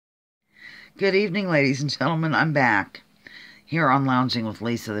Good evening, ladies and gentlemen. I'm back here on Lounging with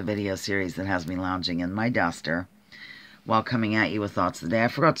Lisa, the video series that has me lounging in my duster while coming at you with thoughts of the day. I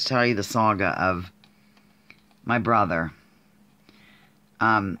forgot to tell you the saga of my brother.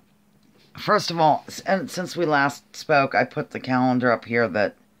 First of all, and since we last spoke, I put the calendar up here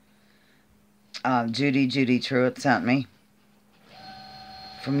that Judy Truitt sent me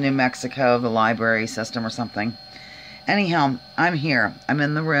from New Mexico, the library system or something. Anyhow, I'm here. I'm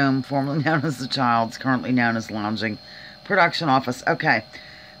in the room, formerly known as the Child's, currently known as Lounging Production Office. Okay,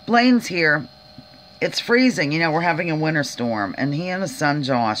 Blaine's here. It's freezing. You know, we're having a winter storm. And he and his son,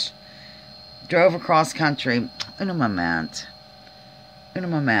 Josh, drove across country. Un moment.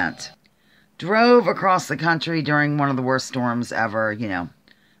 Drove across the country during one of the worst storms ever. You know,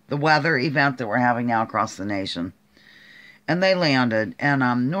 the weather event that we're having now across the nation. And they landed.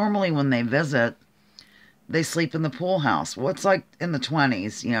 And normally when they visit, they sleep in the pool house. Well, it's like in the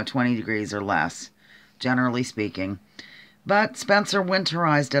 20s, you know, 20 degrees or less, generally speaking. But Spencer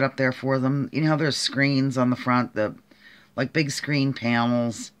winterized it up there for them. You know how there's screens on the front, like big screen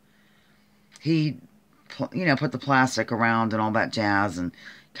panels. He, you know, put the plastic around and all that jazz and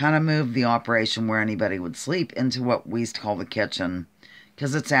kind of moved the operation where anybody would sleep into what we used to call the kitchen.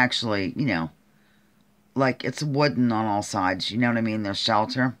 Because it's actually, you know, like it's wooden on all sides. You know what I mean? There's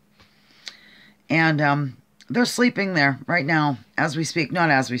shelter. And they're sleeping there right now as we speak. Not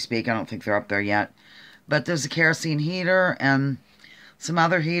as we speak. I don't think they're up there yet. But there's a kerosene heater and some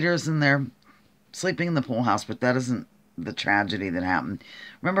other heaters, and they're sleeping in the pool house. But that isn't the tragedy that happened.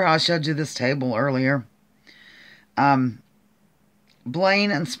 Remember how I showed you this table earlier? Blaine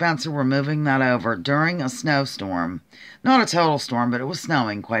and Spencer were moving that over during a snowstorm. Not a total storm, but it was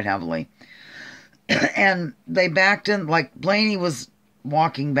snowing quite heavily. And they backed in, like Blaney was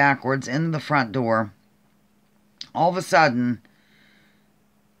walking backwards into the front door. All of a sudden,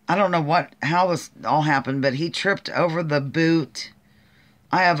 I don't know how this all happened, but he tripped over the boot.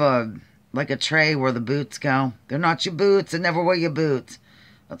 I have a tray where the boots go. They're not your boots. They never wear your boots.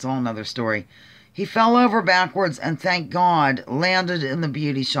 That's all another story. He fell over backwards and, thank God, landed in the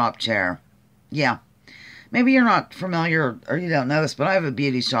beauty shop chair. Yeah. Maybe you're not familiar or you don't know this, but I have a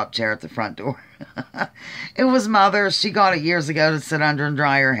beauty shop chair at the front door. It was Mother's. She got it years ago to sit under and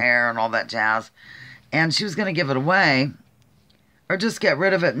dry her hair and all that jazz. And she was going to give it away or just get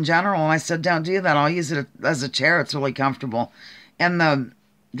rid of it in general. And I said, don't do that. I'll use it as a chair. It's really comfortable. And the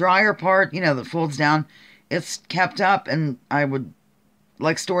dryer part, you know, that folds down, it's kept up. And I would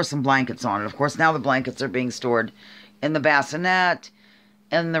like store some blankets on it. Of course, now the blankets are being stored in the bassinet.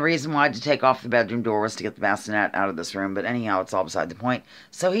 And the reason why I had to take off the bedroom door was to get the bassinet out of this room. But anyhow, it's all beside the point.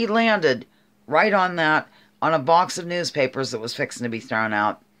 So he landed right on that, on a box of newspapers that was fixing to be thrown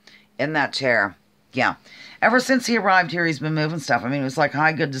out in that chair. Yeah. Ever since he arrived here, he's been moving stuff. I mean, it was like,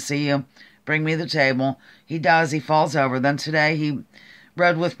 hi, good to see you. Bring me the table. He does. He falls over. Then today he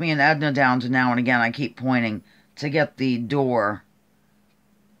rode with me and Edna down to Now and Again. I keep pointing to get the door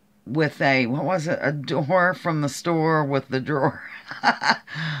with a, what was it? A door from the store with the drawer.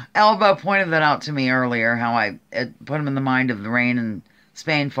 Elbow pointed that out to me earlier, how it put him in the mind of the rain, and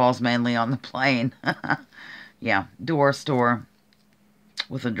Spain falls mainly on the plane. Yeah, door store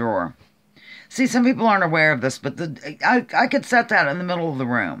with a drawer. See, some people aren't aware of this, but I could set that in the middle of the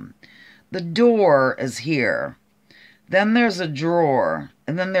room. The door is here. Then there's a drawer.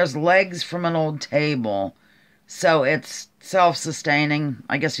 And then there's legs from an old table. So it's self-sustaining,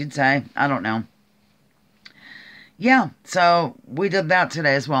 I guess you'd say. I don't know. Yeah, so we did that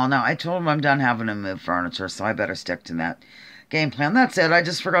today as well. Now, I told him I'm done having him move furniture, so I better stick to that game plan. That's it. I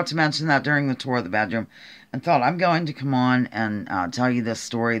just forgot to mention that during the tour of the bedroom and thought I'm going to come on and tell you this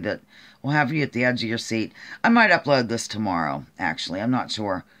story that will have you at the edge of your seat. I might upload this tomorrow, actually. I'm not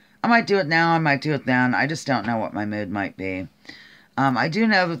sure. I might do it now. I might do it then. I just don't know what my mood might be. I do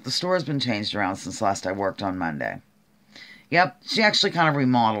know that the store has been changed around since last I worked on Monday. Yep, she actually kind of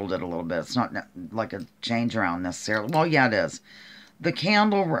remodeled it a little bit. It's not like a change around necessarily. Well, yeah, it is. The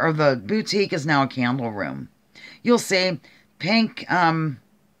the boutique is now a candle room. You'll see pink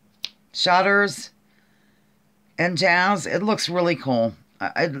shutters and jazz. It looks really cool.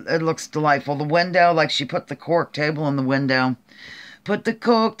 It looks delightful. The window, like she put the cork table in the window. Put the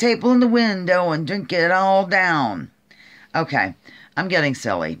cork table in the window and drink it all down. Okay. I'm getting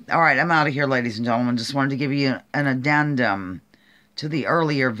silly. All right, I'm out of here, ladies and gentlemen. Just wanted to give you an addendum to the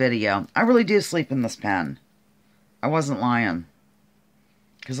earlier video. I really do sleep in this pen. I wasn't lying.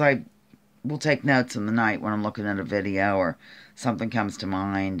 Because I will take notes in the night when I'm looking at a video or something comes to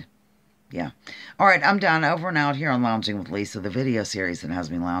mind. Yeah. All right, I'm done. Over and out here on Lounging with Lisa, the video series that has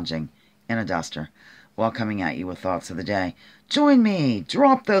me lounging in a duster. while coming at you with thoughts of the day. Join me.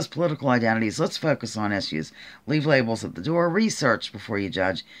 Drop those political identities. Let's focus on issues. Leave labels at the door. Research before you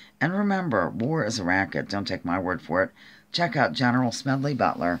judge. And remember, war is a racket. Don't take my word for it. Check out General Smedley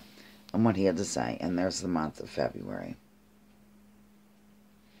Butler and what he had to say. And there's the month of February.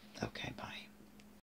 Okay, bye.